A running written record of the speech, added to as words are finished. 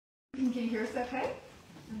Can you hear us okay?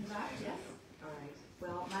 Yes? All right.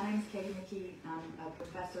 Well, my name is Kathryn McKee. I'm a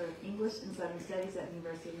professor of English and Southern Studies at the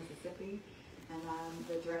University of Mississippi, and I'm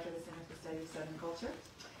the director of the Center for the Study of Southern Culture.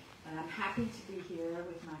 And I'm happy to be here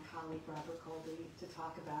with my colleague Robert Colby to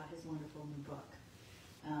talk about his wonderful new book.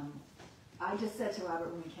 I just said to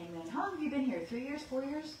Robert when we came in, how long have you been here? 3 years, 4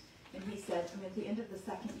 years? And he said, I'm at the end of the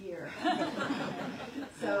second year.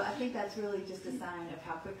 So I think that's really just a sign of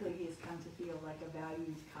how quickly he has come to feel like a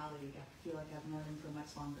valued colleague. I feel like I've known him for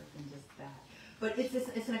much longer than just that. But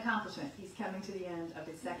it's an accomplishment. He's coming to the end of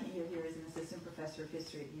his second year here as an assistant professor of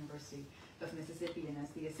history at the University of Mississippi and as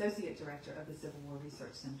the associate director of the Civil War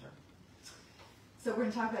Research Center. So we're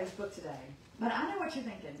going to talk about his book today. But I know what you're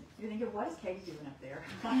thinking. You're thinking, what is Katie doing up there?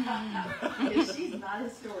 Because she's not a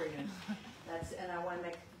historian. And I want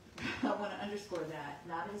to underscore that,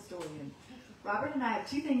 not a historian. Robert and I have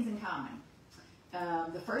two things in common.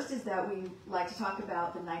 The first is that we like to talk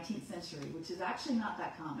about the 19th century, which is actually not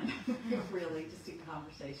that common, really, just in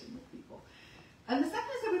conversation with people. And the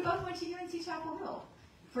second is that we both went to UNC Chapel Hill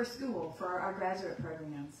for school, for our graduate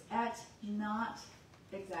programs, at not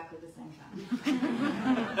exactly the same time.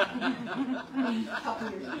 A couple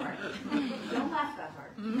years apart. Don't laugh that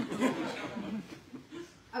hard.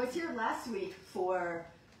 I was here last week for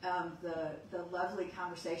the lovely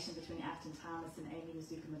conversation between Afton Thomas and Amy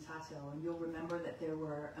Mizuka Matato, and you'll remember that there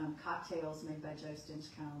were cocktails made by Joe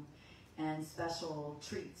Stinchcomb and special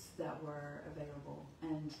treats that were available.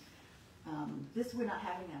 And we're not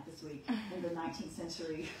having that this week in the 19th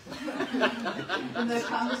century. In the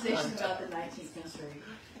conversation about the 19th century.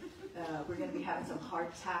 We're going to be having some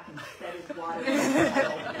hardtack and fetid water.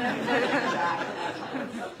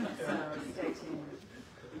 So stay tuned.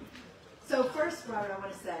 So first, Robert, I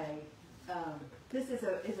want to say this is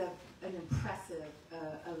an impressive,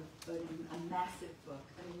 a massive book,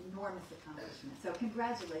 an enormous accomplishment. So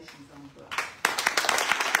congratulations on the book.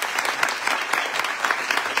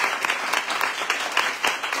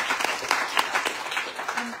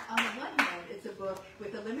 On the one hand, it's a book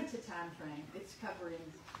with a limited time frame. It's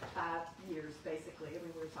covering 5 years, basically. I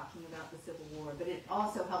mean, we're talking about the Civil War, but it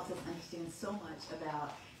also helps us understand so much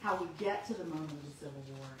about how we get to the moment of the Civil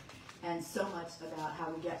War, and so much about how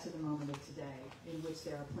we get to the moment of today, in which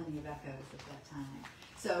there are plenty of echoes of that time.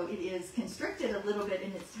 So it is constricted a little bit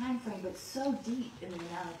in its time frame, but so deep in the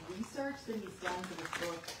amount of research that he's done for this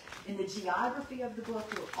book, in the geography of the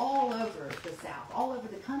book. You're all over the South, all over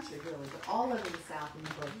the country, really, but all over the South in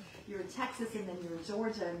the book. You're in Texas, and then you're in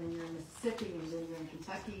Georgia, and then you're in Mississippi, and then you're in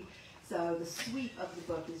Kentucky. So the sweep of the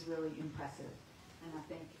book is really impressive, and I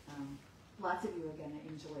think lots of you are going to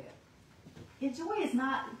enjoy it. Enjoy is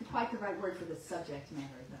not quite the right word for the subject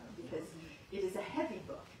matter, though, because it is a heavy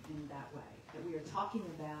book in that way, that we are talking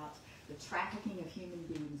about the trafficking of human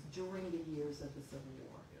beings during the years of the Civil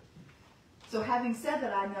War. So having said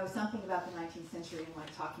that I know something about the 19th century and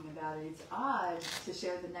like talking about it, it's odd to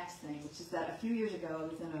share the next thing, which is that a few years ago I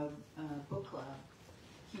was in a book club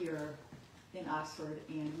here in Oxford,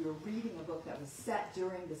 and we were reading a book that was set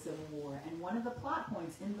during the Civil War, and one of the plot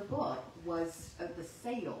points in the book was the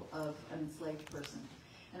sale of an enslaved person.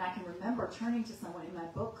 And I can remember turning to someone in my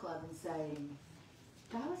book club and saying,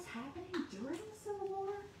 that was happening during the Civil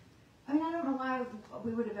War? I mean, I don't know why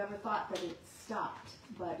we would have ever thought that it stopped,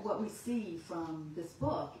 but what we see from this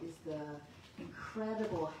book is the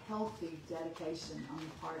incredible, healthy dedication on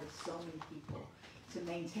the part of so many people to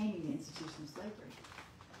maintaining the institution of slavery.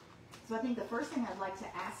 So I think the first thing I'd like to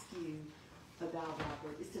ask you about,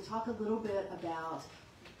 Robert, is to talk a little bit about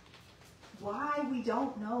why we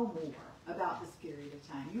don't know more about this period of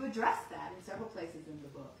time. You address that in several places in the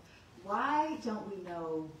book. Why don't we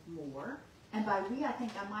know more? And by we, I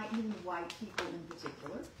think I might mean white people in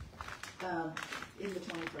particular in the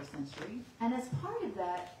 21st century. And as part of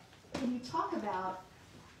that, can you talk about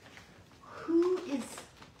who is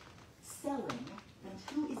selling and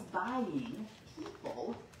who is buying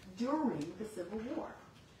people during the Civil War?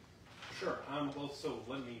 Sure. Well, so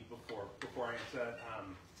let me, before I answer that,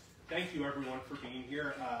 thank you everyone for being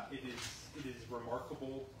here. It is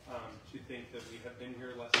remarkable to think that we have been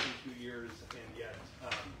here less than 2 years, and yet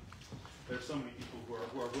there's so many people who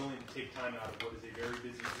are willing to take time out of what is a very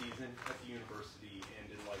busy season at the university and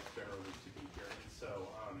in life generally to be here. And so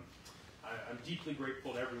I'm deeply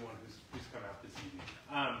grateful to everyone who's come out this evening.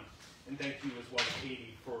 And thank you as well to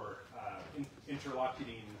Katie for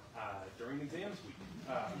interlocuting during exams week,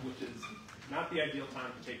 which is not the ideal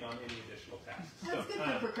time to take on any additional tasks. That's good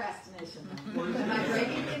for procrastination. Am I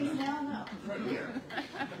breaking things now? No, right here.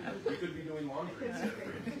 We could be doing laundry instead of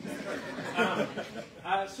reading.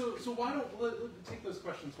 So why don't we'll take those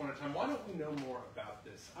questions one at a time. Why don't we know more about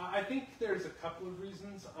this? I think there's a couple of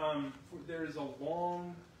reasons. There's a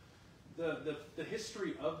long the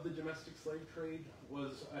history of the domestic slave trade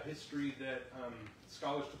was a history that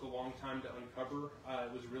scholars took a long time to uncover.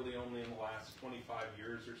 It was really only in the last 25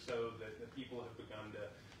 years or so that people have begun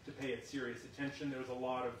to pay it serious attention. There was a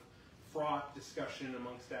lot of fraught discussion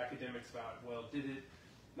amongst academics about, well, did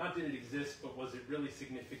it exist, but was it really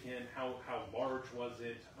significant? How large was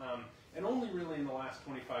it? And only really in the last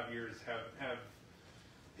 25 years have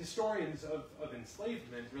historians of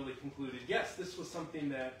enslavement really concluded, yes, this was something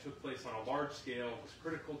that took place on a large scale, was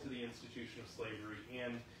critical to the institution of slavery,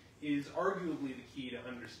 and is arguably the key to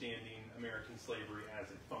understanding American slavery as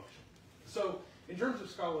it functioned. So in terms of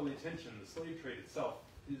scholarly attention, the slave trade itself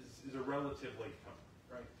is a relative latecomer,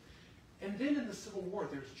 right? And then in the Civil War,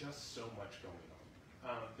 there's just so much going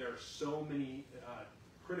on. There are so many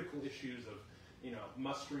critical issues of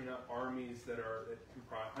mustering up armies that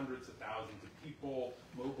comprise hundreds of thousands of people,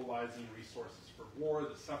 mobilizing resources for war,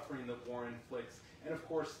 the suffering that war inflicts, and of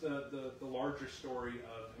course the larger story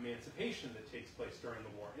of emancipation that takes place during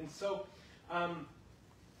the war. And so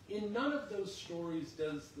in none of those stories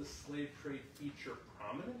does the slave trade feature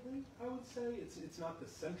prominently, I would say. It's not the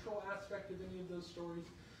central aspect of any of those stories.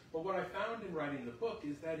 But what I found in writing the book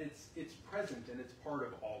is that it's present and it's part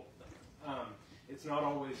of all of them. It's not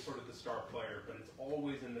always sort of the star player, but it's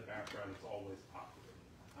always in the background, it's always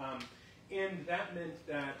operating. And that meant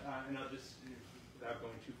that, and I'll just, without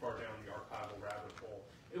going too far down the archival rabbit hole,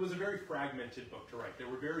 it was a very fragmented book to write. There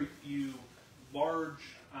were very few large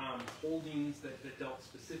holdings that dealt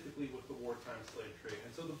specifically with the wartime slave trade.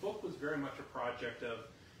 And so the book was very much a project of,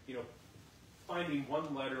 finding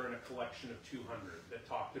one letter in a collection of 200 that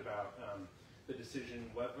talked about the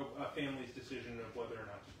decision, a family's decision of whether or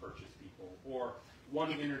not to purchase people, or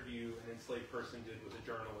one interview an enslaved person did with a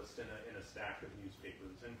journalist in a stack of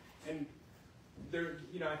newspapers. And there,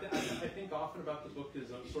 I think often about the book as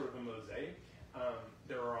sort of a mosaic.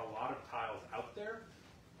 There are a lot of tiles out there,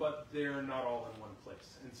 but they're not all in one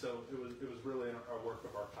place. And so it was really a work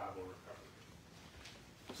of archival recovery.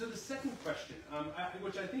 So the second question,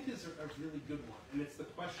 which I think is a really good one, and it's the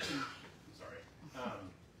question.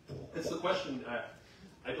 It's the question.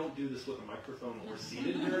 I don't do this with a microphone or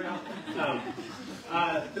seated very often.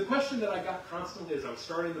 The question that I got constantly as I was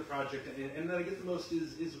starting the project, and that I get the most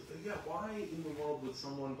is why in the world would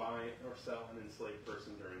someone buy or sell an enslaved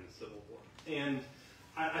person during the Civil War? And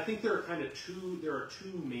I think there are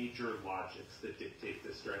two major logics that dictate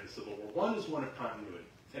this during the Civil War. One is one of continuity.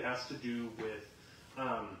 It has to do with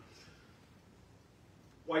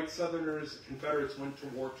white Southerners, Confederates went to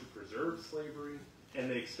war to preserve slavery, and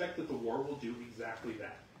they expect that the war will do exactly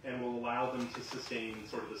that, and will allow them to sustain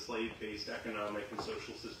sort of the slave-based economic and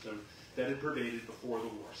social system that had pervaded before the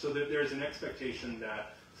war. So that there's an expectation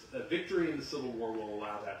that a victory in the Civil War will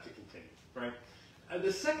allow that to continue, right?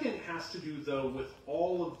 The second has to do, though, with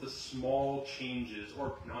all of the small changes,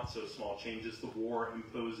 or not so small changes, the war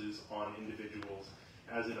imposes on individuals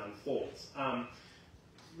as it unfolds.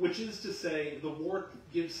 Which is to say, the war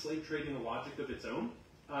gives slave trading a logic of its own.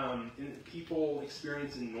 People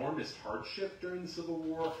experience enormous hardship during the Civil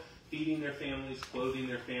War, feeding their families, clothing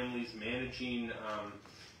their families, managing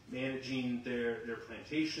their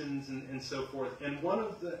plantations and so forth. And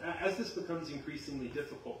as this becomes increasingly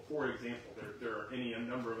difficult, for example, there are a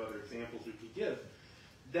number of other examples we could give,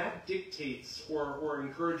 that dictates or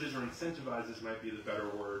encourages or incentivizes, might be the better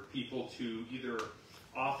word, people to either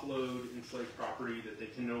offload enslaved property that they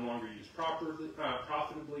can no longer use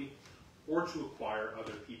profitably, or to acquire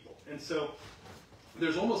other people. And so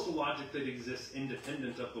there's almost a logic that exists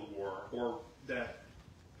independent of the war, or that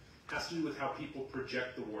has to do with how people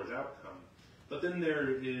project the war's outcome. But then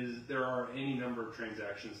there are any number of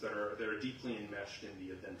transactions that are deeply enmeshed in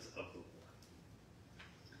the events of the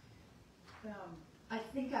war. I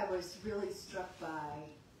think I was really struck by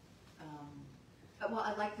well,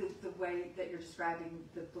 I like the way that you're describing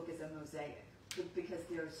the book as a mosaic, because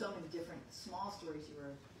there are so many different small stories you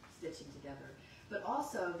were stitching together, but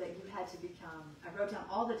also that you had to become, I wrote down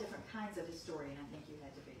all the different kinds of historian I think you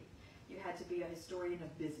had to be. You had to be a historian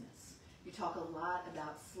of business. You talk a lot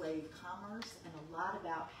about slave commerce and a lot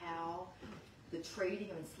about how the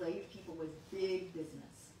trading of enslaved people was big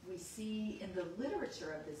business. We see in the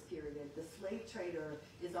literature of this period, the slave trader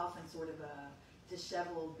is often sort of a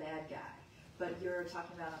disheveled bad guy. but you're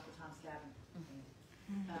talking about Uncle Tom's Cabin.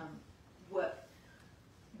 Mm-hmm.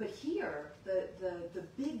 But here, the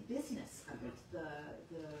big business of it,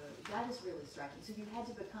 that is really striking. So you had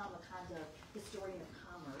to become a kind of historian of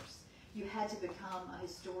commerce. You had to become a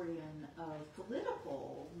historian of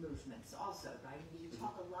political movements also, right? You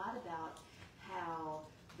talk a lot about how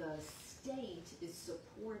the state is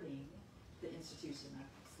supporting the institution of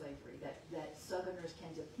slavery, that Southerners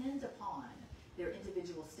can depend upon their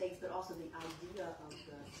individual states, but also the idea of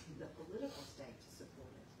the political state to support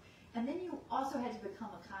it. And then you also had to become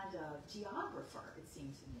a kind of geographer, it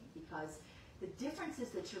seems to me, because the differences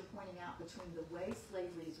that you're pointing out between the way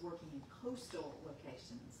slavery is working in coastal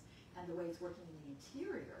locations and the way it's working in the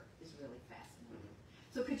interior is really fascinating.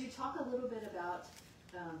 So could you talk a little bit about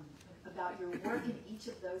your work in each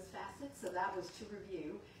of those facets? So that was, to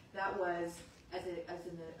review, that was as a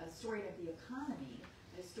historian of the economy,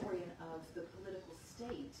 a historian of the political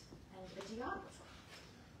state, and a geographer.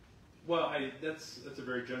 Well, that's a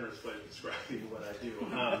very generous way of describing what I do,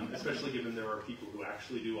 especially given there are people who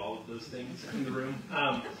actually do all of those things in the room.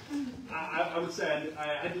 I would say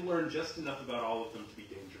I had to learn just enough about all of them to be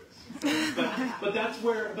dangerous. But that's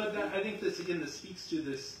where. I think this speaks to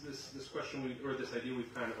this question or this idea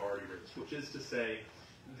we've kind of already raised, which is to say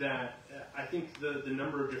that I think the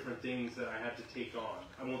number of different things that I had to take on,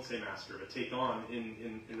 I won't say master, but take on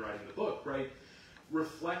in writing the book, right,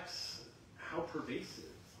 reflects how pervasive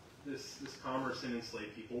this commerce in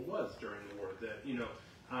enslaved people was during the war. That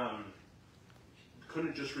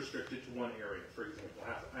couldn't just restrict it to one area, for example,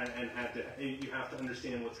 and you have to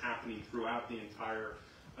understand what's happening throughout the entire.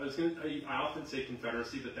 I often say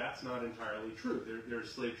Confederacy, but that's not entirely true.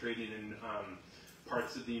 There's slave trading in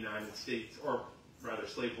parts of the United States, or rather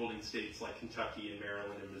slaveholding states like Kentucky and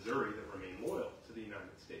Maryland and Missouri that remain loyal to the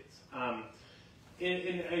United States.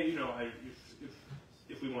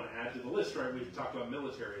 If we want to add to the list, right, we have to talk about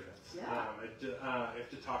military events. Yeah. Have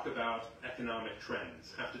to talk about economic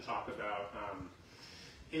trends. Have to talk about,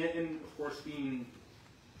 and of course, being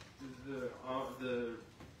the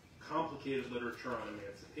complicated literature on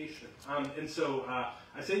emancipation. And so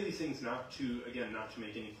I say these things not to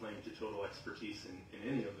make any claim to total expertise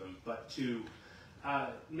in any of them, but to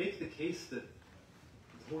make the case that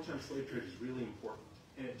the wartime slave trade is really important,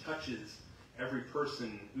 and it touches every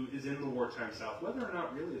person who is in the wartime South, whether or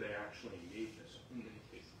not really they actually engage in many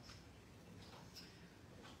cases.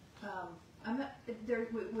 There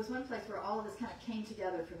was one place where all of this kind of came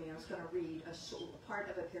together for me. I was going to read a part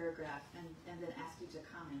of a paragraph and then ask you to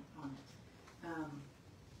comment on it.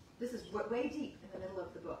 This is way deep in the middle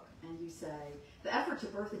of the book, and you say, the effort to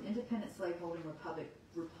birth an independent slaveholding republic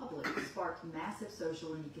sparked massive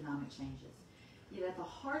social and economic changes. Yet at the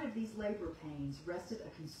heart of these labor pains rested a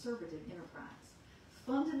conservative enterprise.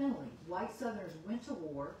 Fundamentally, white Southerners went to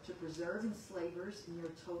war to preserve enslavers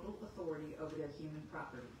near total authority over their human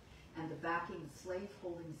property and the backing the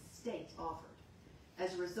slaveholding state offered.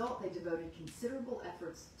 As a result, they devoted considerable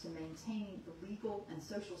efforts to maintaining the legal and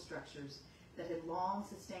social structures that had long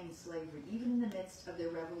sustained slavery, even in the midst of their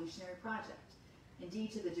revolutionary project.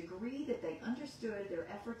 Indeed, to the degree that they understood their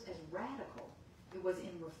efforts as radical, it was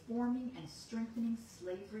in reforming and strengthening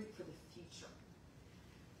slavery for the future.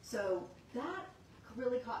 So that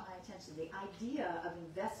really caught my attention, the idea of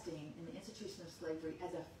investing in the institution of slavery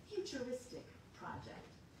as a futuristic project.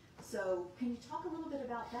 So can you talk a little bit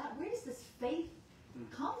about that? Where does this faith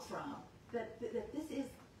come from that this is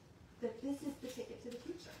the ticket to the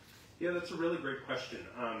future? Yeah, that's a really great question.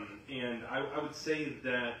 And I would say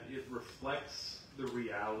that it reflects the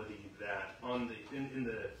reality that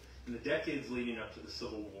in the decades leading up to the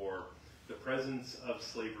Civil War, the presence of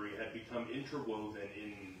slavery had become interwoven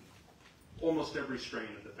in almost every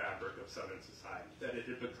strain of the fabric of Southern society, that it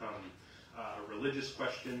had become a religious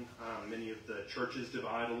question. Many of the churches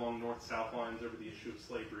divide along north-south lines over the issue of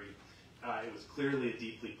slavery. It was clearly a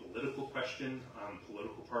deeply political question.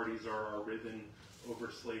 Political parties are riven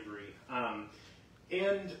over slavery.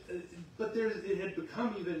 But it had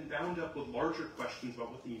become even bound up with larger questions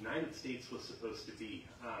about what the United States was supposed to be.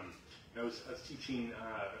 I was teaching,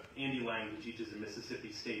 Andy Lang, who teaches at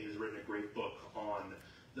Mississippi State, has written a great book on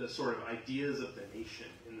the sort of ideas of the nation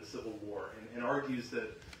in the Civil War, and argues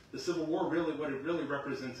that the Civil War really, what it really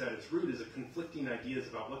represents at its root is a conflicting ideas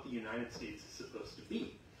about what the United States is supposed to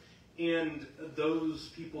be. And those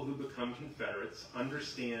people who become Confederates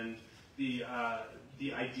understand the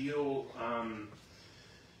ideal,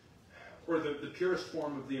 or the purest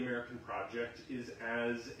form of the American project is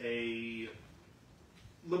as a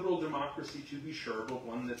liberal democracy, to be sure, but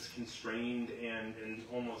one that's constrained and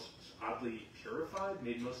almost oddly purified,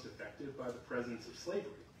 made most effective by the presence of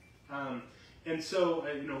slavery. And so,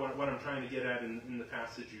 what I'm trying to get at in the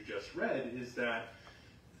passage you just read is that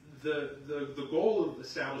the goal of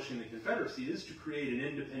establishing the Confederacy is to create an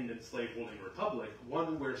independent slaveholding republic,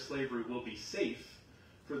 one where slavery will be safe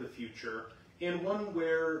for the future, and one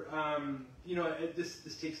where,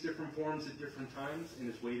 this takes different forms at different times and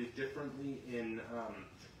is weighted differently in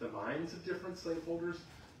the minds of different slaveholders,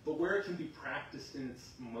 but where it can be practiced in its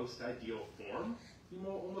most ideal form. You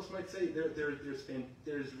almost might say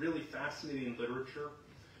there's really fascinating literature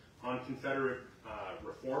on Confederate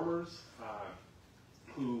reformers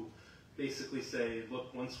who basically say,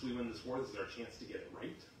 look, once we win this war, this is our chance to get it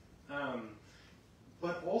right.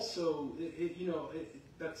 But also,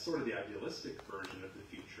 that's sort of the idealistic version of the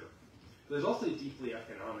future. There's also a deeply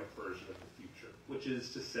economic version of the future, which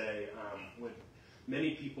is to say, when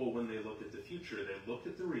many people, when they look at the future, they look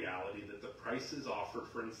at the reality that the prices offered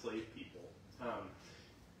for enslaved people.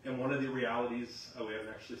 And one of the realities, we haven't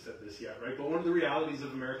actually said this yet, right? But one of the realities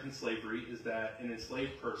of American slavery is that an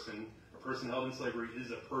enslaved person, a person held in slavery, is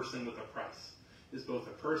a person with a price, is both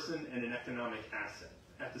a person and an economic asset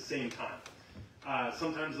at the same time.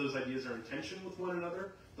 Sometimes those ideas are in tension with one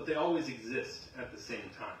another, but they always exist at the same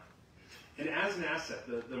time. And as an asset,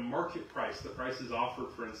 the market price, the prices offered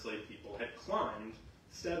for enslaved people, had climbed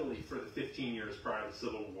steadily for the 15 years prior to the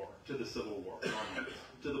Civil War,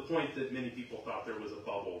 to the point that many people thought there was a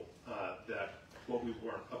bubble a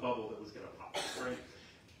bubble that was going to pop, right?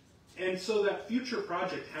 And so that future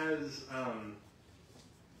project has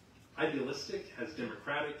idealistic, has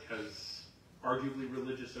democratic, has arguably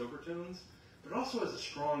religious overtones, but also has a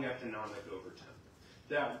strong economic overtone.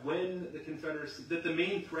 That when the Confederacy, that the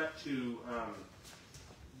main threat to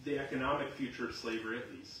the economic future of slavery,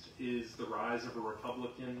 at least, is the rise of a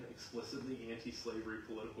Republican, explicitly anti-slavery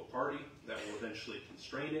political party that will eventually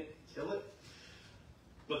constrain it, kill it.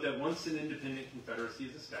 But that once an independent Confederacy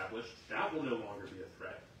is established, that will no longer be a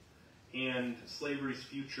threat. And slavery's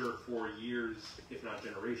future for years, if not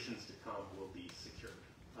generations to come, will be secured,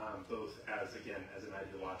 both as an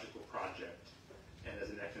ideological project and as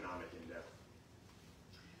an economic endeavor.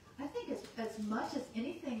 I think as much as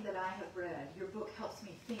anything that I have read, your book helps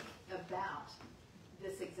me think about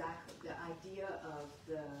this exactly, the idea of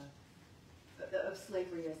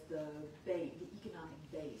slavery as the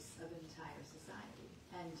economic base of an entire society.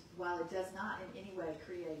 And while it does not in any way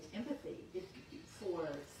create empathy for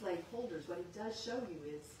slaveholders, what it does show you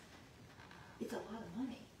is it's a lot of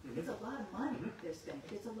money. Mm-hmm. It's a lot of money they're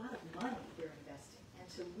spending. It's a lot of money they're investing. And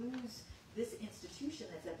to lose this institution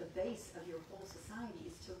that's at the base of your whole society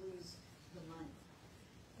is to lose the money.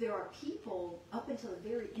 There are people up until the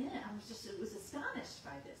very end, I was astonished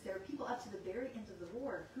by this. There are people up to the very end of the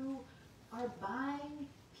war who are buying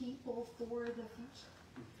people for the future.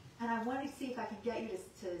 And I want to see if I can get you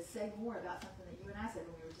to say more about something that you and I said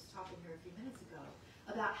when we were just talking here a few minutes ago,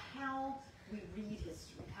 about how we read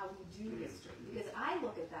history, how we do history. Because I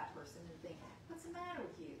look at that person and think, what's the matter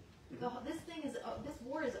with you? This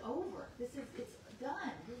war is over. It's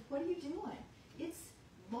done. What are you doing? It's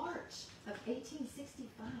March of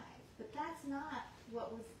 1865, but that's not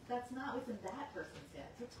what's in that person's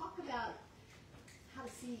head. So talk about how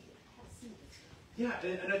to see this. Yeah,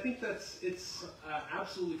 and I think it's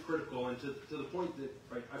absolutely critical, and to the point that,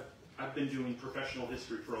 right, I've been doing professional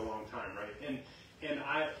history for a long time, right, and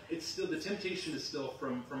it's still, the temptation is still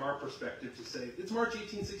from our perspective to say, it's March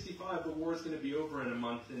 1865, the war is going to be over in a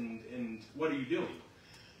month, and what are you doing?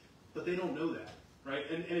 But they don't know that, right?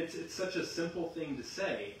 And it's such a simple thing to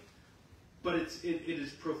say, but it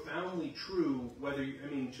is profoundly true,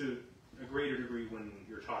 to a greater degree when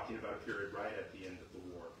you're talking about a period right at the end of the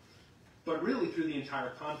war. But really through the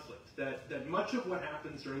entire conflict, that much of what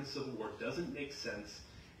happens during the Civil War doesn't make sense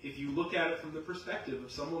if you look at it from the perspective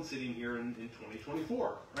of someone sitting here in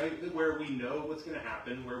 2024, right? Where we know what's going to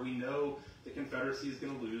happen, where we know the Confederacy is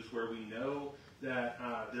going to lose, where we know that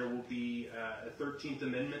there will be a 13th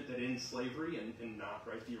Amendment that ends slavery and not,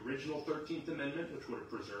 right, the original 13th Amendment, which would have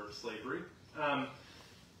preserved slavery.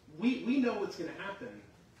 We know what's going to happen,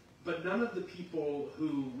 but none of the people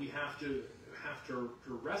who we have to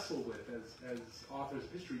wrestle with as authors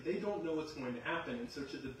of history, they don't know what's going to happen, and so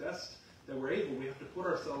to the best that we're able, we have to put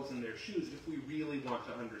ourselves in their shoes if we really want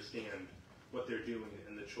to understand what they're doing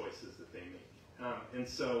and the choices that they make. And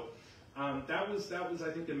so that was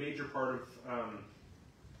I think a major part of.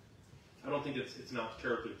 I don't think it's not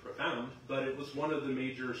terribly profound, but it was one of the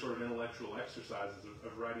major sort of intellectual exercises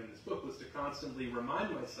of writing this book, was to constantly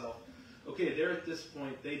remind myself, okay, they're at this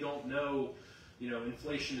point, they don't know,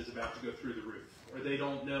 inflation is about to go through the roof, or they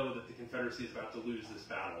don't know that the Confederacy is about to lose this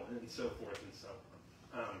battle, and so forth and so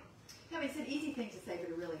on. It's an easy thing to say,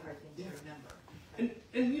 but a really hard thing to remember.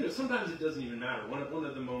 And sometimes it doesn't even matter. One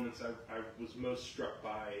of the moments I was most struck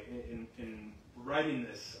by in writing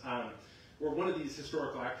this, where one of these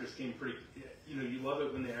historical actors came pretty, you love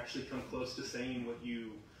it when they actually come close to saying what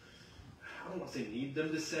you, I don't want to say need them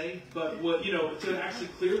to say, but what, to actually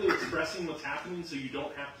clearly expressing what's happening so you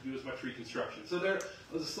don't have to do as much reconstruction. So there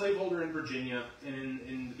was a slaveholder in Virginia, and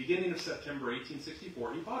in the beginning of September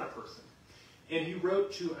 1864, he bought a person. And he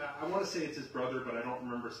wrote to, I want to say it's his brother, but I don't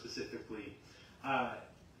remember specifically.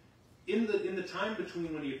 In the time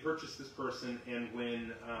between when he had purchased this person and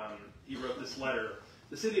when he wrote this letter,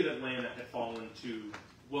 the city of Atlanta had fallen to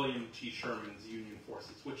William T. Sherman's Union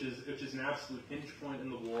forces, which is an absolute hinge point in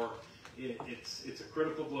the war. It's a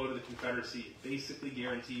critical blow to the Confederacy. It basically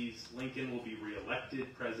guarantees Lincoln will be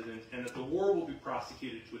reelected president and that the war will be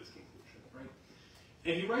prosecuted to its conclusion, right?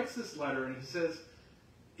 And he writes this letter and he says,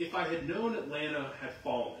 if I had known Atlanta had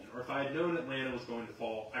fallen, or if I had known Atlanta was going to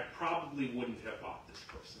fall, I probably wouldn't have bought this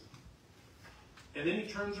person. And then he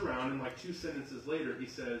turns around and like 2 sentences later he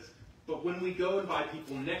says, but when we go and buy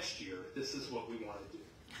people next year, this is what we want to do.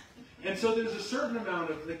 And so there's a certain amount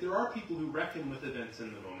of, there are people who reckon with events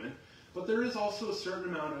in the moment, but there is also a certain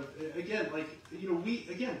amount of,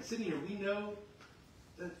 sitting here, we know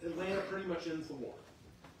that Atlanta pretty much ends the war,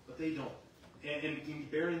 but they don't.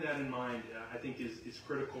 And bearing that in mind, I think is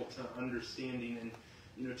critical to understanding and,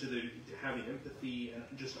 to having empathy and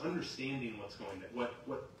just understanding what's going on,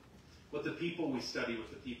 what the people we study, what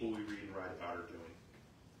the people we read and write about are doing.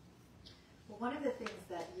 Well, one of the things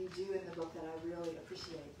that you do in the book that I really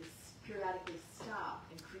appreciate is periodically stop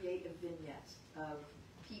and create a vignette of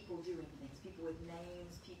people doing things, people with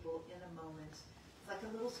names, people in a moment. It's like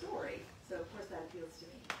a little story. So of course that appeals to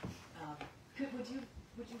me.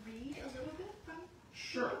 Would you read a little bit from?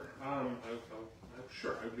 Sure.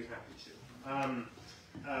 Sure, I would be happy to.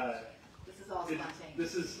 This is all spontaneous.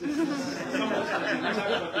 This is somewhat spontaneous. We talked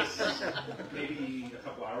about this maybe a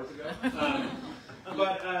couple hours ago.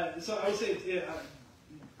 So I would say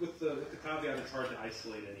with the caveat, it's hard to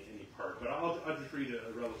isolate any part. But I'll just read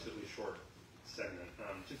a relatively short segment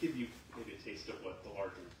to give you maybe a taste of what the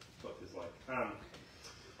larger book is like.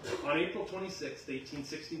 On April 26,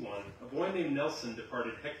 1861, a boy named Nelson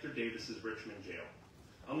departed Hector Davis's Richmond jail.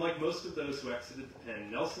 Unlike most of those who exited the pen,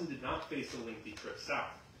 Nelson did not face a lengthy trip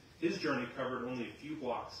south. His journey covered only a few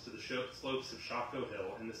blocks to the slopes of Shockoe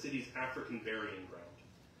Hill and the city's African burying ground.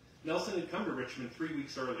 Nelson had come to Richmond 3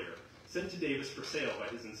 weeks earlier, sent to Davis for sale by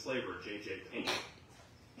his enslaver, J.J. Payne.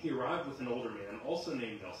 He arrived with an older man, also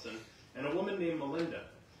named Nelson, and a woman named Melinda.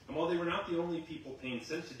 And while they were not the only people Payne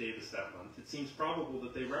sent to Davis that month, it seems probable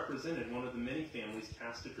that they represented one of the many families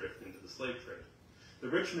cast adrift into the slave trade. The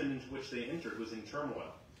Richmond into which they entered was in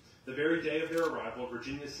turmoil. The very day of their arrival,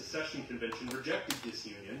 Virginia's secession convention rejected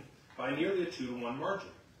disunion by nearly a 2-to-1 margin.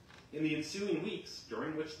 In the ensuing weeks,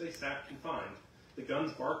 during which they sat confined, the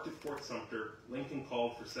guns barked at Fort Sumter, Lincoln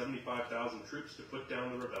called for 75,000 troops to put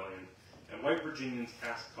down the rebellion, and white Virginians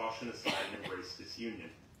cast caution aside and embraced disunion.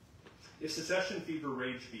 If secession fever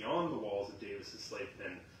raged beyond the walls of Davis's slave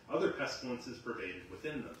pen, other pestilences pervaded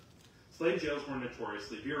within them. Slave jails were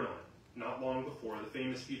notoriously virulent. Not long before, the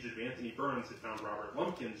famous fugitive Anthony Burns had found Robert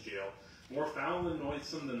Lumpkin's jail more foul and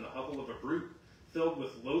noisome than the hovel of a brute, filled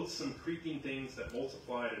with loathsome creeping things that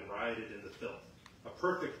multiplied and rioted in the filth, a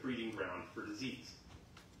perfect breeding ground for disease.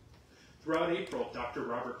 Throughout April, Dr.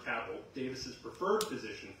 Robert Cabell, Davis's preferred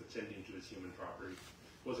physician for tending to his human property,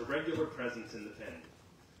 was a regular presence in the pen.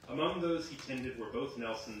 Among those he tended were both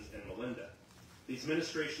Nelson's and Melinda. These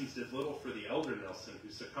ministrations did little for the elder Nelson,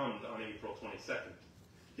 who succumbed on April 22nd.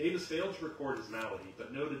 Davis failed to record his malady,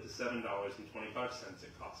 but noted the $7.25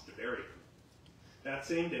 it cost to bury him. That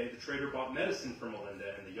same day, the trader bought medicine for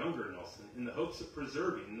Melinda and the younger Nelson in the hopes of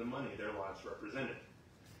preserving the money their lives represented.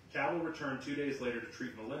 Cabell returned 2 days later to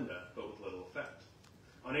treat Melinda, but with little effect.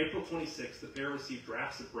 On April 26th, the pair received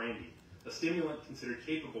draughts of brandy, a stimulant considered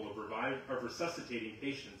capable of resuscitating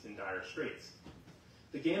patients in dire straits.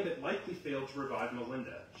 The gambit likely failed to revive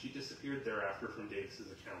Melinda. She disappeared thereafter from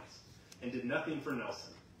Davis's accounts, and did nothing for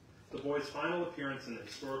Nelson. The boy's final appearance in the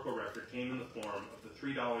historical record came in the form of the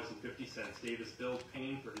 $3.50 Davis billed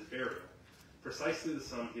Payne for his burial, precisely the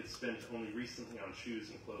sum he had spent only recently on shoes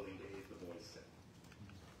and clothing to aid the boy's sick.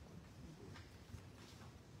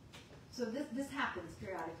 So this happens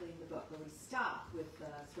periodically in the book, where we stop with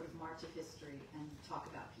the sort of march of history and talk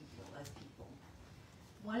about people as people.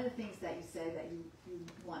 One of the things that you say that you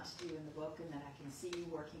want to do in the book, and that I can see you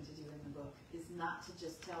working to do in the book, is not to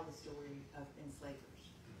just tell the story of enslavers,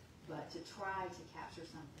 but to try to capture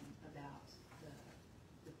something about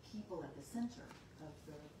the people at the center of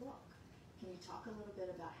the book. Can you talk a little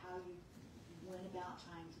bit about how you went about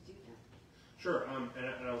trying to do that? Sure,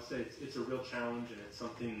 and I'll say it's a real challenge, and it's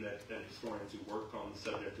something that historians who work on the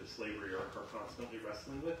subject of slavery are constantly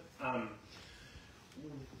wrestling with. I'm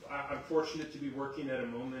fortunate to be working at a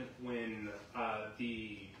moment when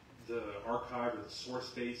the archive or the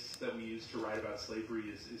source base that we use to write about slavery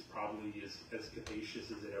is probably as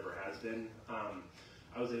capacious as it ever has been.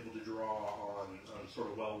 I was able to draw on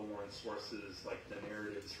sort of well-worn sources like the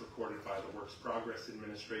narratives recorded by the Works Progress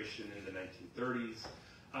Administration in the 1930s,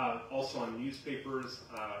 also on newspapers,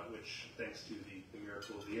 which, thanks to the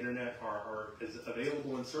miracle of the internet, are as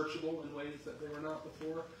available and searchable in ways that they were not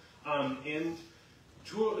before. And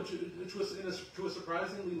to a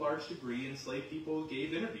surprisingly large degree, enslaved people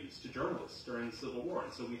gave interviews to journalists during the Civil War,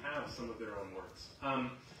 and so we have some of their own words.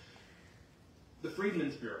 The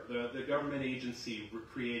Freedmen's Bureau, the government agency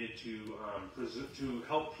created to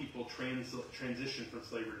help people transition from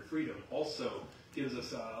slavery to freedom, also gives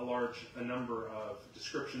us a number of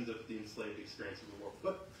descriptions of the enslaved experience of the war.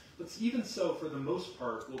 But even so, for the most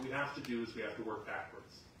part, what we have to do is we have to work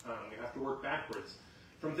backwards. We have to work backwards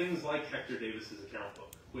from things like Hector Davis's account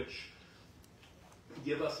book, which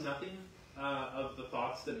give us nothing of the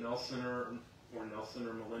thoughts that Nelson or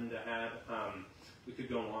Melinda had. We could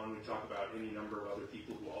go on. We talk about any number of other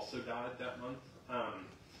people who also died that month,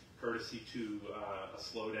 courtesy to a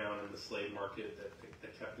slowdown in the slave market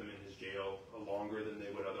that kept them in his jail longer than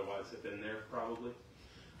they would otherwise have been there, probably.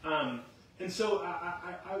 And so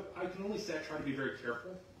I can only say I try to be very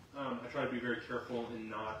careful. I try to be very careful in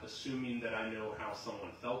not assuming that I know how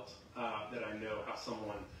someone felt, that I know how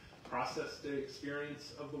someone processed the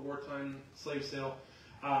experience of the wartime slave sale.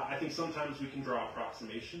 I think sometimes we can draw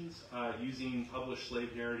approximations using published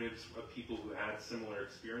slave narratives of people who had similar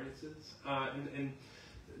experiences and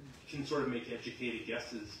can sort of make educated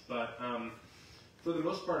guesses. But for the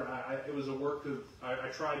most part, it was a work of, I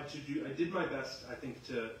did my best, I think,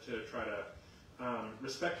 to try to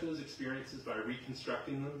respect those experiences by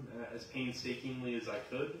reconstructing them as painstakingly as I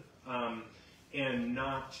could, and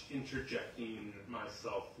not interjecting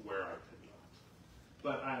myself where I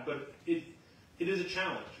could not. But it is a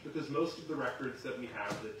challenge, because most of the records that we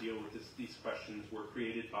have that deal with these questions were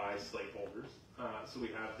created by slaveholders. So we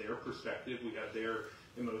have their perspective, we have their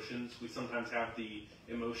emotions, we sometimes have the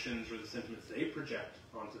emotions or the sentiments they project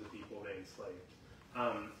onto the people they enslaved.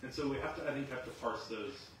 And so we have to, I think, parse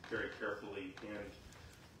those very carefully, and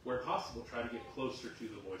where possible, try to get closer to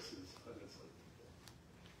the voices of enslaved people.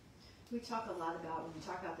 We talk a lot about, when we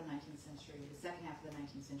talk about the 19th century, the second half of the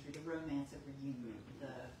 19th century, the romance of reunion,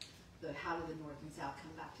 the how did the North and South come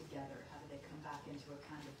back together? How did they come back into a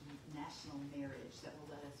kind of national marriage that will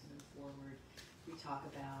let us move forward? We talk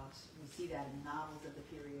about, we see that in novels of the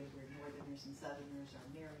period where Northerners and Southerners are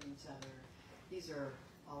marrying each other. These are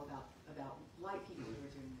all about white people who are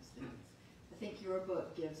doing those things. I think your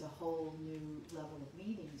book gives a whole new level of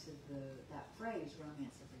meaning to that phrase,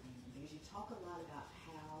 romance of reunion, because you talk a lot about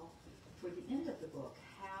how, toward the end of the book,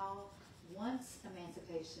 how once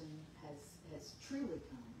emancipation has truly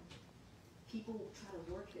come, people try to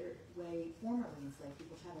work their way, formerly enslaved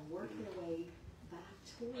people try to work their way back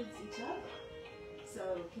towards each other.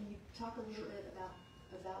 So can you talk a little bit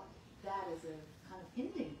about that as a kind of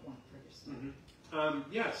ending point for your story?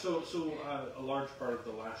 Yeah, so a large part of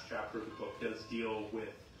the last chapter of the book does deal with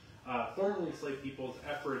formerly enslaved people's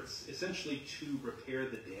efforts essentially to repair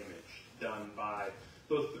the damage done by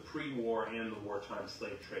both the pre-war and the wartime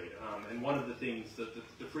slave trade. And one of the things that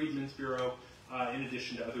the Freedmen's Bureau, in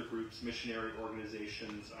addition to other groups, missionary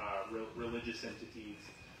organizations, religious entities,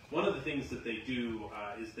 one of the things that they do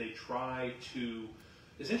is they try to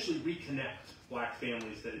essentially reconnect black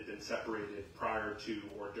families that had been separated prior to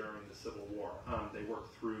or during the Civil War. They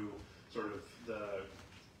work through sort of the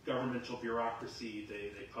governmental bureaucracy.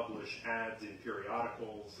 They publish ads in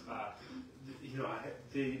periodicals.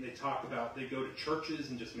 They talk about, they go to churches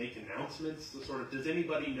and just make announcements. So sort of, does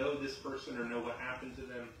anybody know this person or know what happened to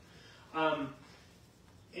them?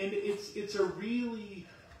 And it's a really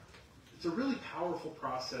powerful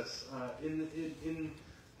process.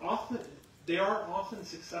 They are often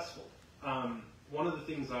successful. One of the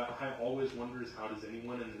things I always wonder is, how does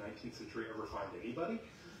anyone in the 19th century ever find anybody?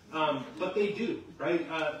 But they do, right?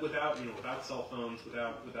 Without cell phones,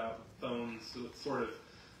 without phones, so it's sort of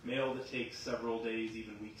mail that takes several days,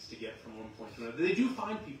 even weeks to get from one point to another. They do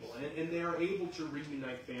find people, and they are able to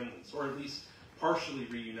reunite families, or at least partially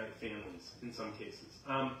reunite families in some cases.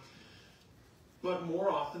 But more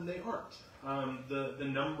often they aren't. The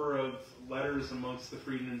number of letters amongst the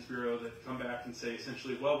Freedmen's Bureau that come back and say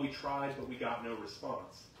essentially, well, we tried, but we got no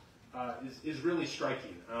response, is really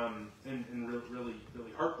striking and really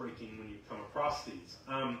heartbreaking when you come across these.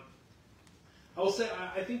 I will say,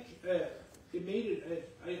 I think it made it,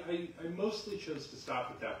 I mostly chose to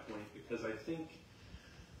stop at that point because I think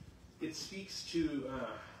it speaks to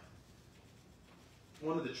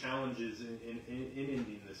one of the challenges in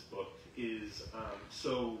ending this book is,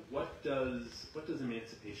 so what does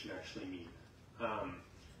emancipation actually mean?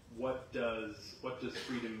 What does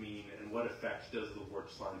freedom mean, and what effect does the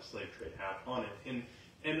wartime slave trade have on it?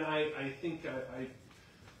 And I think I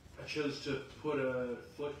chose to put a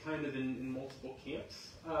foot kind of in multiple camps,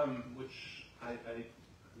 which I'm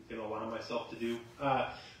going to allow myself to do,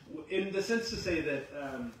 in the sense to say that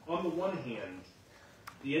on the one hand,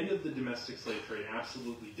 the end of the domestic slave trade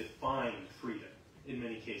absolutely defined freedom in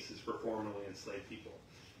many cases for formerly enslaved people.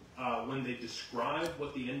 When they describe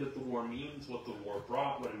what the end of the war means, what the war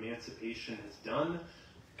brought, what emancipation has done,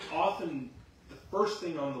 often the first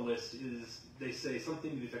thing on the list is they say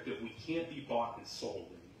something to the effect of, we can't be bought and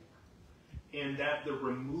sold anymore. And that the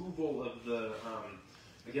removal of the,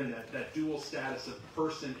 again, that dual status of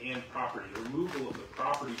person and property, the removal of the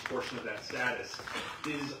property portion of that status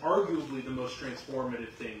is arguably the most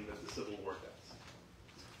transformative thing that the Civil War does.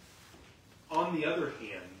 On the other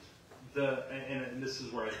hand, and this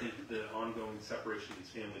is where I think the ongoing separation of these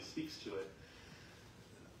families speaks to it,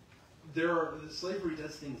 slavery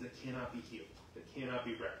does things that cannot be healed, that cannot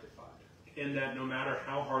be rectified. And that no matter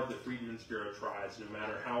how hard the Freedmen's Bureau tries, no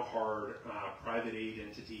matter how hard private aid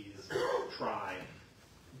entities try,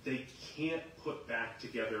 they can't put back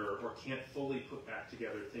together or can't fully put back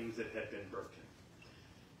together things that had been broken.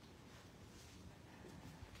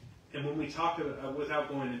 And when we talk about, without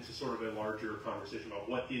going into sort of a larger conversation about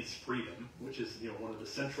what is freedom, which is one of the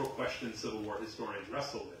central questions Civil War historians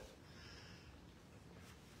wrestle with,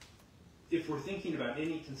 if we're thinking about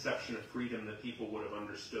any conception of freedom that people would have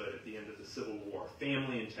understood at the end of the Civil War,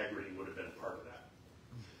 family integrity would have been a part of that.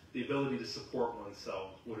 The ability to support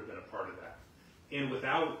oneself would have been a part of that. And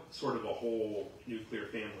without sort of a whole nuclear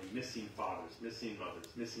family, missing fathers, missing mothers,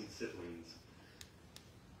 missing siblings,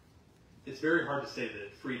 it's very hard to say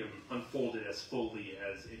that freedom unfolded as fully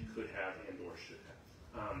as it could have and or should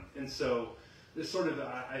have. And so this sort of,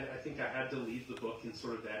 I think I had to leave the book in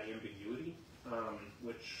sort of that ambiguity,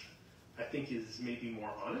 which I think is maybe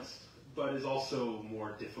more honest, but is also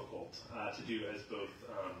more difficult to do as both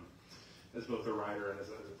a writer and as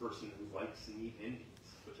a person who likes neat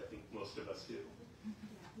endings, which I think most of us do.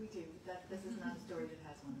 Yeah, we do. This is not a story that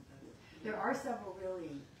has one of those. There are several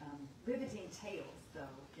really riveting tales,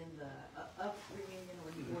 though, in the of reunion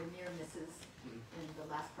or near misses in the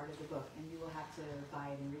last part of the book, and you will have to buy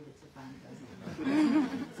it and read it to find those.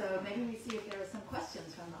 So maybe we see if there are some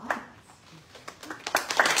questions from the audience.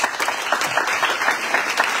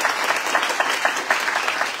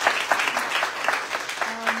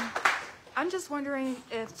 I'm just wondering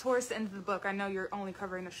if towards the end of the book, I know you're only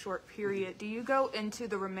covering a short period, do you go into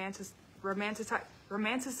the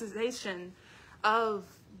romanticization of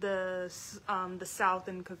the South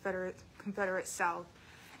and Confederate South?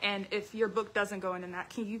 And if your book doesn't go into that,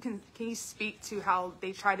 can you speak to how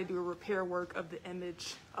they try to do a repair work of the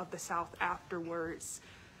image of the South afterwards?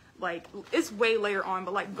 Like, it's way later on,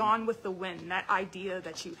 but like Gone with the Wind, that idea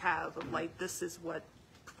that you have of like, this is what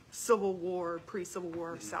Civil War, pre-Civil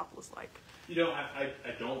War South was like.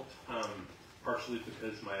 I don't, partially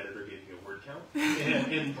because my editor gave me a word count,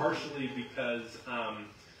 and partially because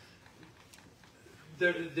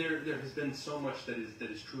there has been so much that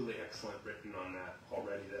is truly excellent written on that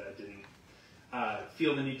already that I didn't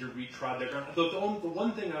feel the need to retrod their ground. The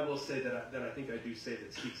one thing I will say that I think I do say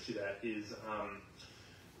that speaks to that is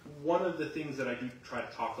one of the things that I do try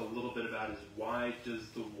to talk a little bit about is why does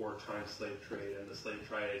the wartime slave trade and the slave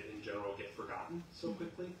trade in general get forgotten so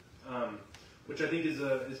quickly? Which I think is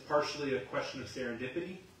partially a question of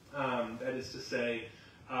serendipity. That is to say,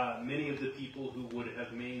 many of the people who would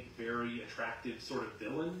have made very attractive sort of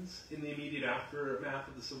villains in the immediate aftermath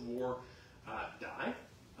of the Civil War die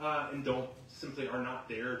and simply are not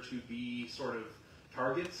there to be sort of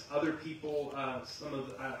targets. Other people, I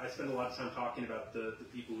spend a lot of time talking about the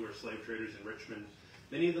people who are slave traders in Richmond.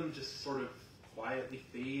 Many of them just sort of quietly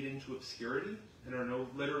fade into obscurity and are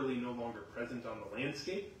literally no longer present on the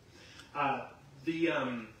landscape.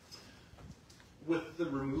 With the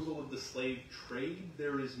removal of the slave trade,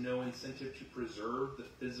 there is no incentive to preserve the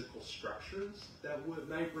physical structures that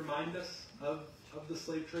might remind us of the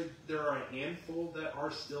slave trade. There are a handful that are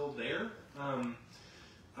still there.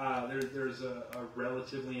 There's a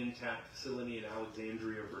relatively intact facility in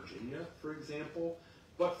Alexandria, Virginia, for example.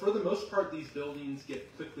 But for the most part, these buildings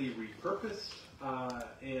get quickly repurposed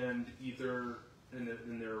and either in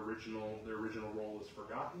their original role is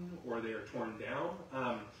forgotten, or they are torn down.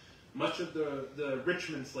 much of the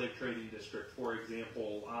Richmond slave trading district, for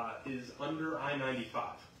example, is under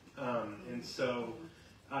I-95, and so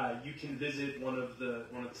you can visit one of the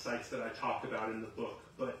sites that I talk about in the book,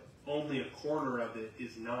 but only a corner of it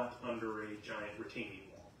is not under a giant retaining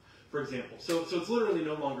wall, for example. So it's literally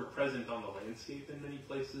no longer present on the landscape in many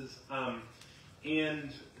places,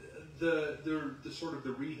 and the sort of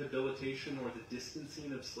the rehabilitation or the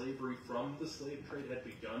distancing of slavery from the slave trade had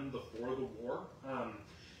begun before the war,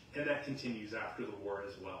 and that continues after the war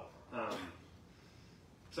as well.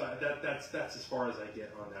 So that's as far as I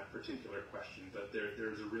get on that particular question, but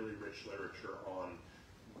there's a really rich literature on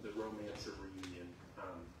the romance of reunion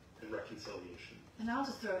and reconciliation. And I'll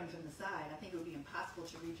just throw in from the side, I think it would be impossible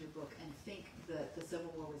to read your book and think that the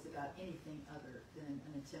Civil War was about anything other than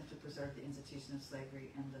an attempt to preserve the institution of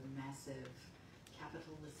slavery and the massive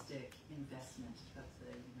capitalistic investment of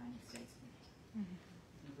the United States in it. Mm-hmm.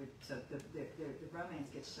 So the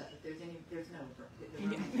romance gets shut. If there's no the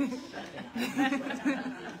romance gets shut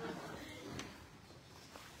down.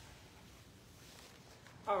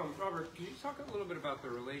 Robert, can you talk a little bit about the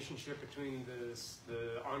relationship between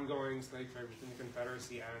the ongoing slave trade within the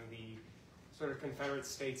Confederacy and the sort of Confederate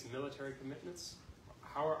states' military commitments?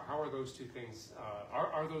 How are those two things?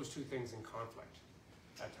 Are those two things in conflict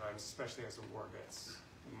at times, especially as the war gets,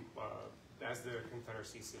 as the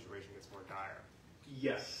Confederacy situation gets more dire?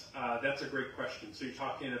 Yes, that's a great question. So you're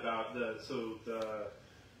talking about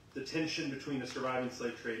the tension between the surviving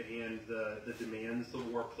slave trade and the demands the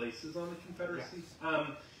war places on the Confederacy.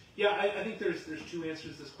 Yeah, I think there's two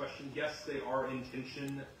answers to this question. Yes, they are in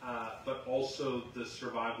tension, but also the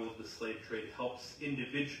survival of the slave trade helps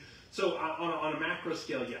So on a macro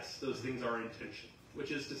scale, yes, those things are in tension,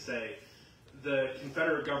 which is to say the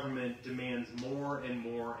Confederate government demands more and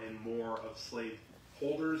more and more of slave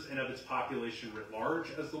holders and of its population writ large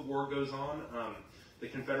as the war goes on. The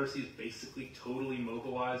Confederacy is basically totally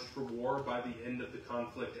mobilized for war. By the end of the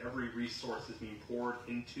conflict, every resource is being poured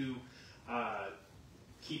into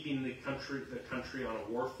keeping the country on a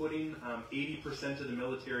war footing. 80% of the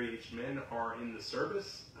military-aged men are in the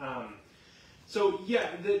service. So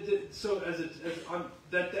yeah,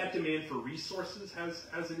 that demand for resources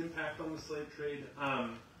has an impact on the slave trade,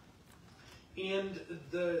 and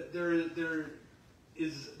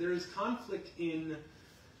there is conflict in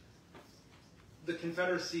the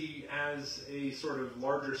Confederacy as a sort of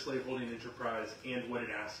larger slaveholding enterprise and what it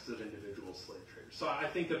asks of individual slave traders. So I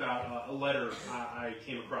think about a letter I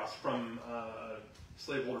came across from a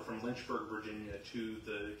slaveholder from Lynchburg, Virginia, to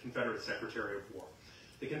the Confederate Secretary of War.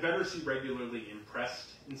 The Confederacy regularly impressed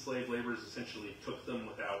enslaved laborers, essentially took them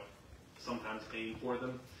without sometimes paying for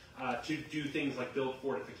them, to do things like build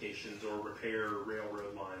fortifications or repair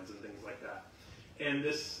railroad lines and things like that. And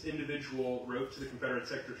this individual wrote to the Confederate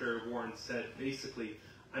Secretary of War and said, basically,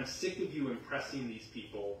 I'm sick of you impressing these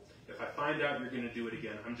people. If I find out you're going to do it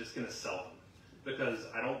again, I'm just going to sell them because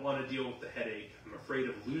I don't want to deal with the headache. I'm afraid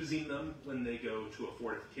of losing them when they go to a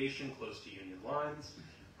fortification close to Union lines.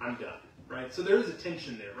 I'm done, right? So there is a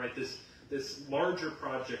tension there, right? This larger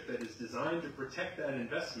project that is designed to protect that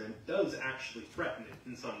investment does actually threaten it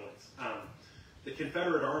in some ways. The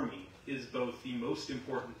Confederate Army is both the most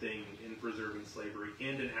important thing in preserving slavery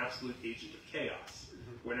and an absolute agent of chaos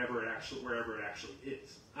wherever it actually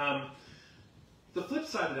is. The flip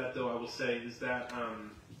side of that, though, I will say, is that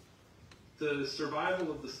the survival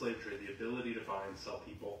of the slave trade, the ability to buy and sell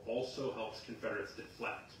people, also helps Confederates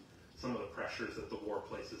deflect some of the pressures that the war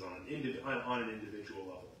places on an individual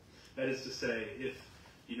level. That is to say, if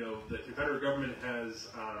the Confederate government has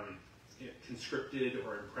conscripted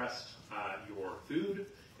or impressed your food,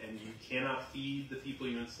 and you cannot feed the people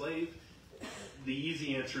you enslave, the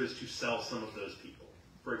easy answer is to sell some of those people,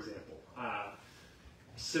 for example.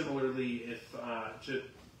 Similarly, if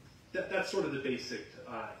that's sort of the basic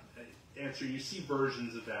answer. You see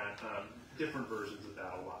versions of that, different versions of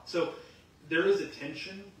that a lot. So there is a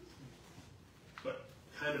tension, but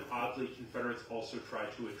kind of oddly, Confederates also try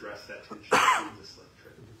to address that tension through the slave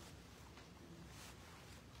trade.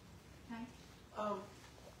 Okay.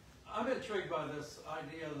 I'm intrigued by this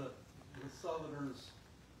idea that the Southerners,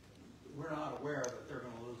 we're not aware that they're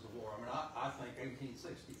going to lose the war. I mean, I think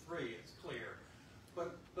 1863 is clear,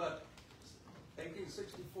 but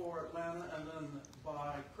 1864 Atlanta, and then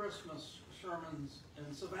by Christmas Sherman's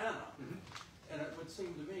in Savannah, and it would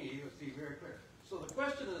seem to me it would be very clear. So the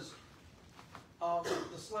question is,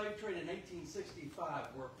 the slave trade in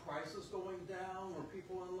 1865, were prices going down? Were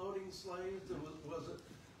people unloading slaves? Was it?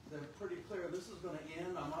 They're pretty clear this is going to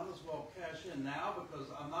end. I might as well cash in now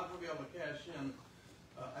because I'm not going to be able to cash in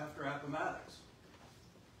after Appomattox.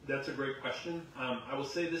 that's a great question. I will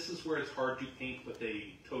say this is where it's hard to paint with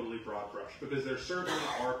a totally broad brush, because there certainly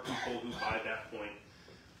are people who by that point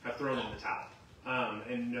have thrown in the towel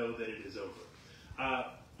and know that it is over.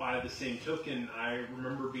 By the same token, I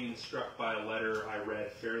remember being struck by a letter I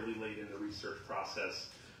read fairly late in the research process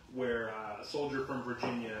where a soldier from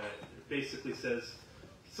Virginia basically says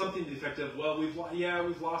something to the effect of, well, we've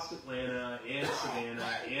lost Atlanta and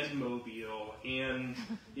Savannah and Mobile and,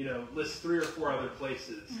 lists 3 or 4 other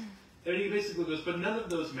places. And he basically goes, but none of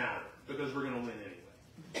those matter because we're going to win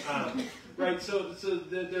anyway. Right? So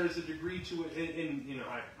there's a degree to it, and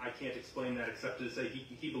I can't explain that except to say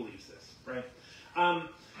he believes this, right?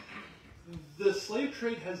 The slave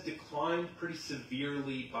trade has declined pretty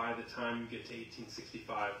severely by the time you get to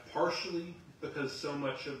 1865, partially because so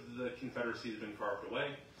much of the Confederacy has been carved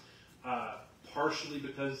away, partially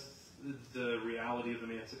because the reality of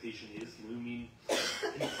emancipation is looming,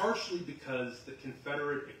 and partially because the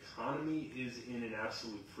Confederate economy is in an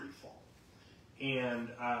absolute free fall. And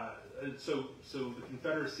so the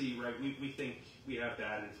Confederacy, right, we think we have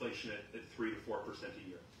bad inflation at 3 to 4% a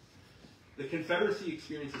year. The Confederacy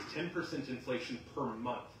experiences 10% inflation per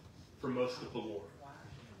month for most of the war.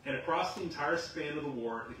 And across the entire span of the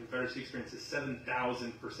war, the Confederacy experiences 7,000%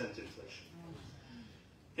 inflation.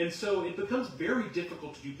 And so it becomes very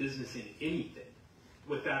difficult to do business in anything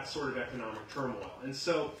with that sort of economic turmoil. And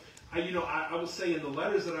so, I will say in the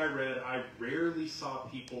letters that I read, I rarely saw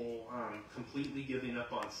people completely giving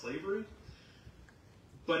up on slavery,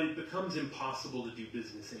 but it becomes impossible to do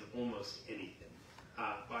business in almost anything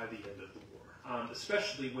by the end of the war,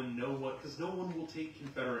 especially when because no one will take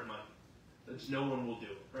Confederate money. No one will do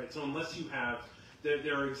it, right? So unless you have,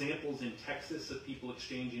 there are examples in Texas of people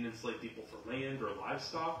exchanging enslaved people for land or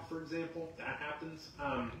livestock, for example. That happens.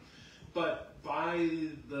 But by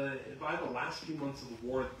the last few months of the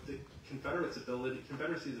war, the Confederacy's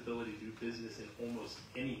ability to do business in almost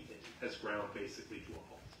anything has ground basically to a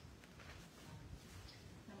halt.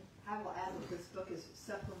 I will add that this book is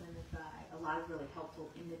supplemented by a lot of really helpful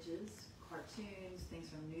images, cartoons, things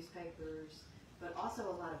from newspapers, but also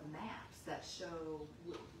a lot of maps that show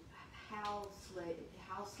how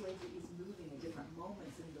slavery is moving at different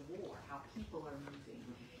moments in the war, how people are moving.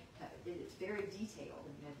 It's very detailed.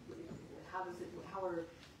 How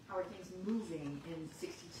are things moving in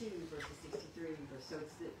 62 versus 63? So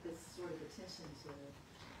it's this sort of attention to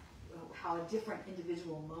how a different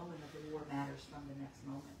individual moment of the war matters from the next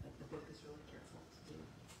moment that the book is really careful to do.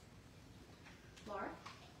 Laura?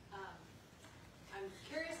 I'm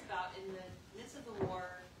curious about, in the midst of the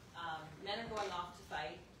war, men are going off to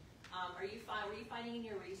fight. Were you finding in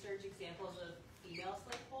your research examples of female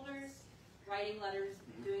slaveholders writing letters,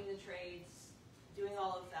 doing the trades, doing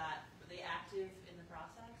all of that? Were they active in the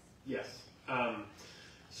process? Yes.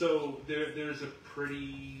 So there's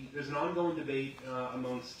an ongoing debate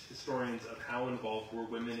amongst historians of how involved were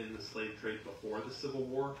women in the slave trade before the Civil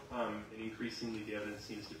War, and increasingly the evidence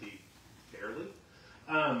seems to be fairly.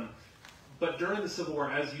 But during the Civil War,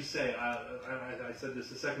 as you say, I said this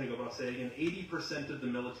a second ago, but I'll say it again, 80% of the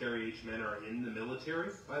military-age men are in the military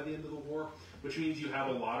by the end of the war, which means you have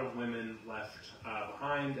a lot of women left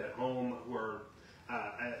behind at home who are,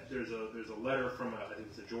 there's a letter from, I think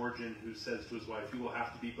it's a Georgian, who says to his wife, you will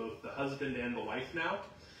have to be both the husband and the wife now.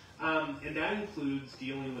 And that includes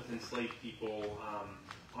dealing with enslaved people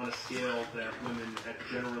on a scale that women had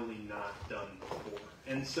generally not done before.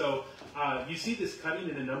 And so you see this cutting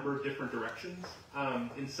in a number of different directions.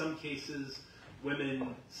 In some cases,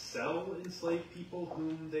 women sell enslaved people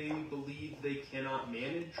whom they believe they cannot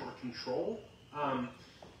manage or control.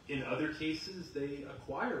 In other cases, they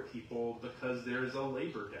acquire people because there's a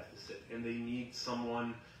labor deficit and they need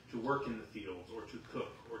someone to work in the fields or to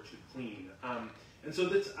cook or to clean. And so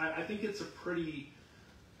I think it's a pretty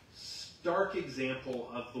stark example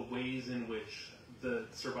of the ways in which the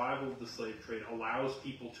survival of the slave trade allows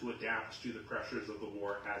people to adapt to the pressures of the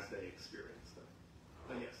war as they experience them.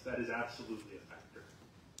 But yes, that is absolutely a factor.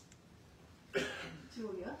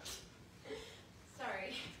 Julia?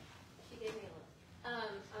 Sorry, she gave me a look.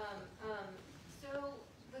 So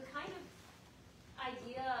the kind of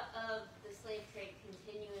idea of the slave trade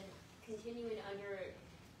continuing under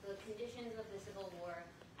the conditions of the Civil War,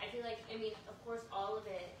 I feel like, of course, all of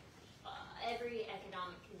it, every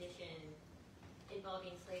economic condition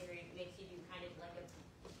involving slavery makes you do kind of like a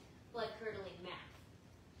blood-curdling math.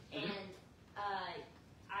 And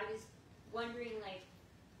I was wondering,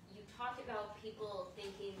 you talked about people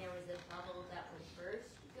thinking there was a bubble that would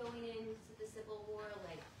burst going into the Civil War,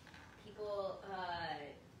 people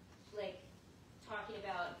talking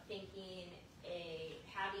about thinking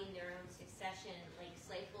having their own succession,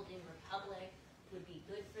 slaveholding republic would be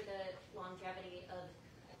good for longevity of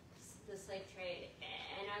the slave trade,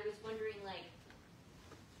 and I was wondering, like,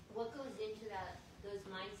 what goes into those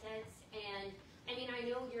mindsets? And I mean, I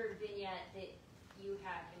know your vignette that you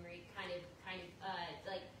have, Henry, kind of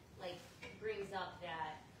like brings up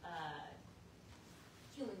that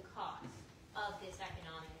human cost of this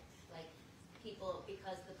economics, like people,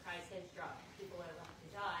 because the price has dropped, people are left to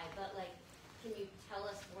die. But like, can you tell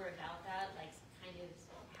us more about that? Like, kind of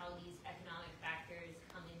how these economic factors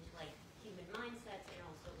come into like human mindsets and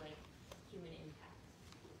also like human impact.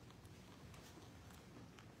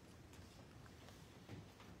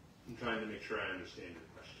 I'm trying to make sure I understand your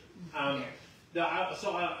question.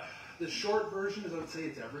 The short version is I would say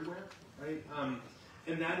it's everywhere, right?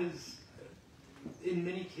 And that is, in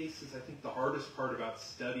many cases, I think the hardest part about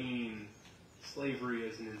studying slavery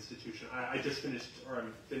as an institution. I just finished, or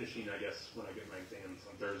I'm finishing, I guess, when I get my exams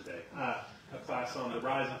on Thursday, a class on the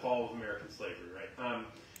rise and fall of American slavery, right?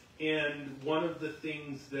 And one of the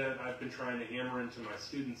things that I've been trying to hammer into my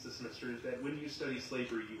students this semester is that when you study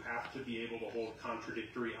slavery, you have to be able to hold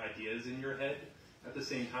contradictory ideas in your head at the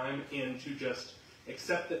same time, and to just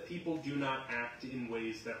accept that people do not act in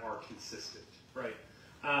ways that are consistent, right?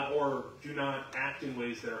 Or do not act in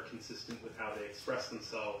ways that are consistent with how they express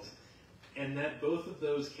themselves, and that both of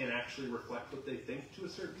those can actually reflect what they think to a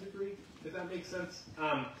certain degree, if that makes sense.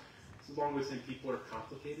 It's a long way of saying people are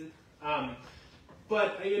complicated.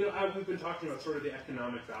 But we've been talking about sort of the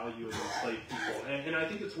economic value of enslaved people, and I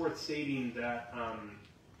think it's worth stating that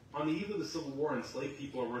on the eve of the Civil War, enslaved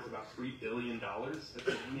people are worth about $3 billion. That's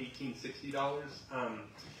in 1860 dollars.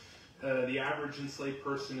 The average enslaved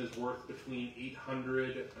person is worth between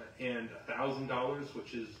 $800 and $1,000,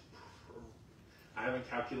 which is, I haven't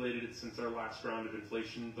calculated it since our last round of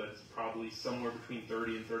inflation, but it's probably somewhere between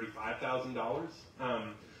 $30,000 and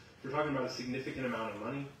 $35,000. We're talking about a significant amount of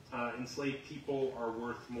money. Enslaved people are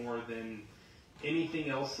worth more than anything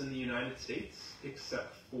else in the United States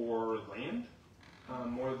except for land,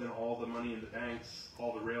 more than all the money in the banks,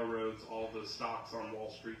 all the railroads, all the stocks on Wall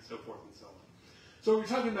Street, so forth and so on. So we're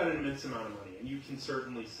talking about an immense amount of money, and you can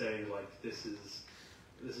certainly say, like, this is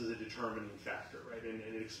a determining factor, right? And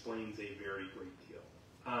it explains a very great deal.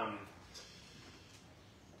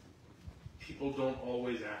 People don't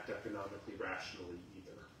always act economically rationally either.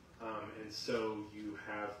 And so you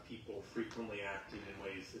have people frequently acting in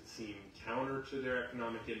ways that seem counter to their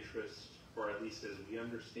economic interest, or at least as we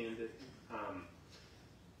understand it.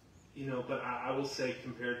 But I will say,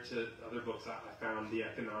 compared to other books, I found the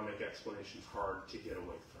economic explanations hard to get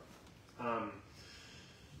away from.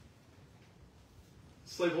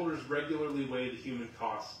 Slaveholders regularly weigh the human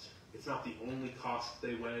cost. It's not the only cost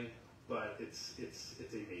they weigh, but it's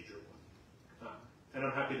a major one. And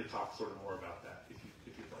I'm happy to talk sort of more about that if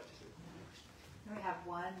you'd like to. We have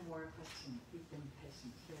one more question. We've been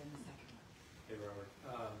patient here in the second one. Hey, Robert.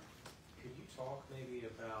 Could you talk maybe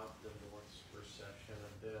about the North's perception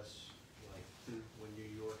of this? Like, when New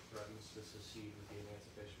York threatens to secede with the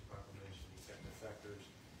Emancipation Proclamation, these kind of factors,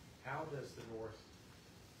 how does the North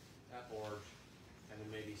at large, and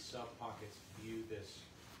then maybe sub-pockets, view this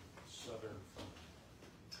Southern front?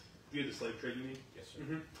 View the slave trade, you mean? Yes,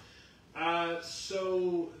 sir.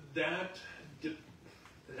 So that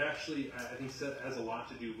actually, I think, has a lot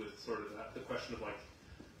to do with sort of the question of, like,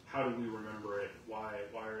 how do we remember it? Why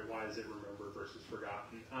is it remembered versus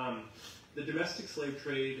forgotten? The domestic slave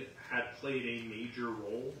trade had played a major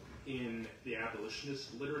role in the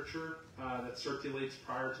abolitionist literature that circulates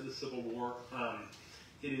prior to the Civil War.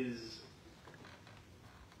 It is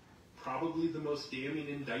probably the most damning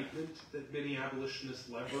indictment that many abolitionists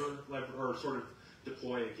or sort of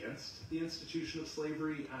deploy against the institution of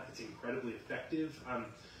slavery. It's incredibly effective.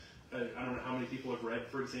 I don't know how many people have read,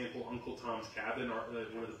 for example, Uncle Tom's Cabin,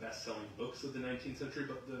 one of the best-selling books of the 19th century.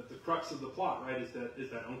 But the crux of the plot, right, is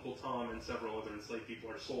that Uncle Tom and several other enslaved people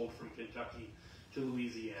are sold from Kentucky to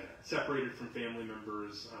Louisiana, separated from family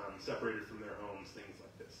members, separated from their homes, things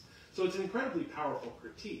like this. So it's an incredibly powerful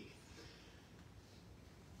critique.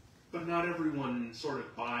 But not everyone sort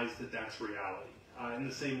of buys that that's reality. In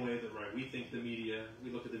the same way that, right, we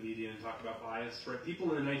look at the media and talk about bias, right?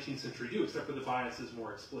 People in the 19th century do, except for the bias is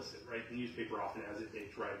more explicit, right? The newspaper often has it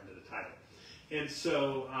baked right into the title. And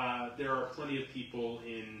so there are plenty of people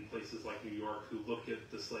in places like New York who look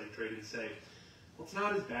at the slave trade and say, well, it's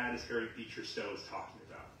not as bad as Harry Beecher Stowe is talking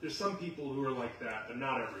about. There's some people who are like that, but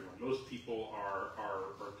not everyone. Most people are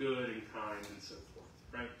good and kind and so forth,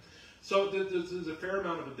 right? So there's a fair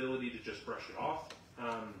amount of ability to just brush it off.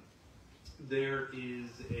 There is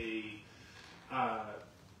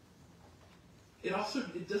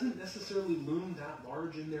it doesn't necessarily loom that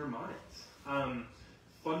large in their minds.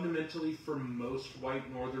 fundamentally, for most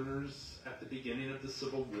white Northerners at the beginning of the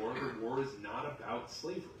Civil War, the war is not about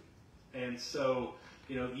slavery. And so,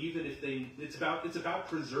 even if it's about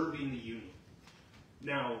preserving the Union.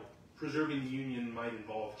 Now, preserving the Union might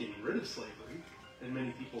involve getting rid of slavery, and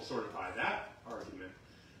many people sort of buy that argument.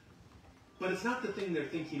 But it's not the thing they're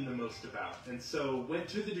thinking the most about. And so,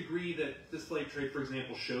 to the degree that the slave trade, for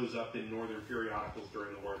example, shows up in Northern periodicals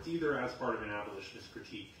during the war, it's either as part of an abolitionist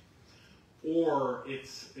critique, or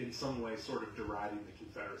it's in some way sort of deriding the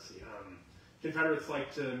Confederacy. Confederates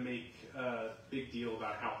like to make a big deal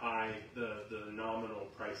about how high the nominal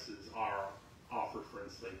prices are offered for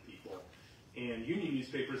enslaved people. And Union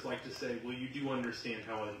newspapers like to say, well, you do understand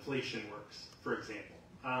how inflation works, for example.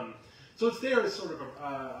 So it's there as sort of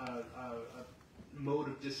a mode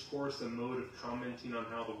of discourse, a mode of commenting on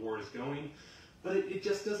how the war is going, but it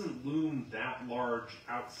just doesn't loom that large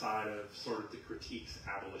outside of sort of the critiques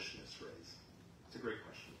abolitionists raise. It's a great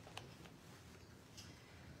question.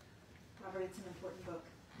 Robert, it's an important book.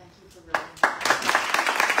 Thank you for writing it.